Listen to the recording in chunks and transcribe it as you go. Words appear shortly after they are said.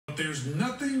there's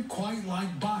nothing quite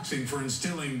like boxing for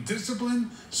instilling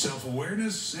discipline,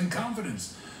 self-awareness, and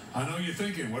confidence. I know you're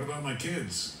thinking, what about my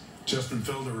kids? Justin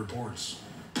Felder reports.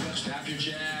 Tap your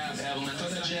jab, Evelyn. Throw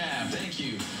the jab. Thank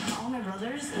you. All my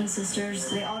brothers and sisters,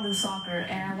 they all do soccer,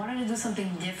 and I wanted to do something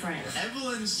different.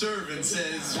 Evelyn's servant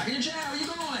says, Back in your jab. Where you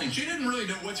going? she didn't really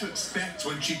know what to expect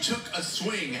when she took a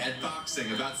swing at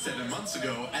boxing about 7 months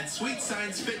ago at Sweet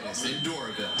Science Fitness in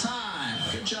Doraville. Time.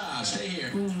 Good job. Stay here.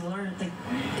 When you learn, like,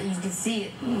 you can see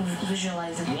it, you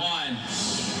visualize it. 1,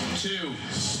 2,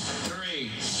 3.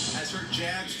 As her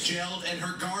jabs gelled and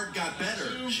her guard got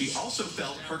better, she also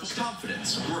felt her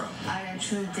confidence grow. I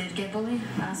actually did get bullied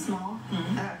when I was small.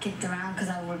 I got kicked around because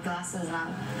I wore glasses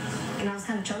and I was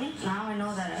kind of chubby. Now I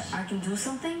know that I can do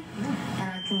something and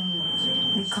I can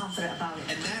be confident about it.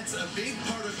 And that's a big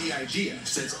part of the idea,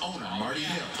 says owner Marty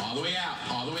Hill. All the way out.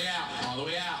 All the way out. All the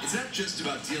way out. It's not just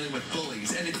about dealing with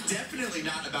bullies, and it's definitely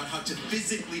not about how to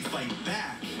physically fight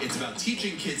back. It's about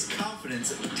teaching kids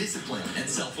confidence, discipline, and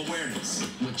self-awareness.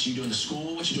 What you do in the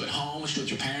school, what you do at home, what you do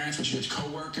with your parents, what you do with your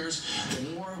coworkers, the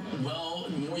more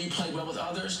you play well with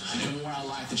others, the more out of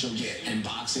life that you'll get. And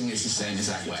boxing is the same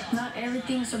exact way. Not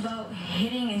everything's about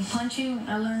hitting and punching.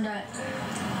 I learned that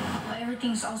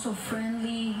everything's also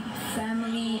friendly,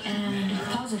 family, and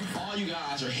positive. All you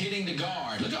guys are hitting the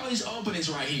guard. Look at all these openings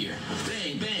right here.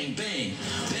 Bang, bang, bang,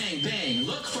 bang, bang.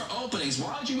 Look for openings.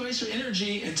 Why would you waste your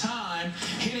energy and time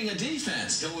hitting a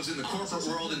defense? Hill was in the corporate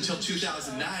world until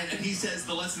 2009, and he says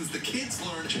the lessons the kids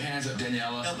learned Put your hands up,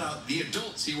 Daniela. help out the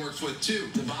adults he works with too.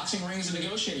 The boxing ring is a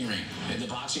negotiating ring, and the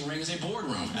boxing ring is a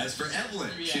boardroom. As for Evelyn,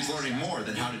 she's learning more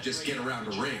than how to just get around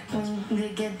a ring. When they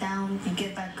get down, you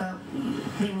get back up,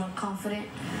 be more confident.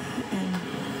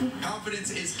 And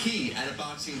Confidence is key at a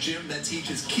boxing gym that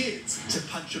teaches kids to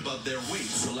punch above their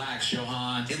weights. Relax,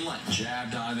 Johan. In life.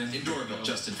 Jab, Donovan. In Doraville,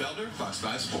 Justin Felder, Fox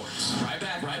 5 Sports. Right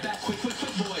back, right back. Quick, quick,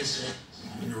 quick, boys.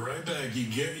 You're right back.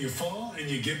 You fall and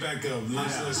you get back up.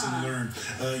 Nice lesson learned.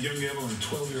 Young Evelyn,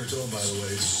 12 years old, by the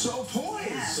way. So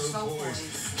poised. So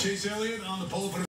poised. Chase Elliott on the pole.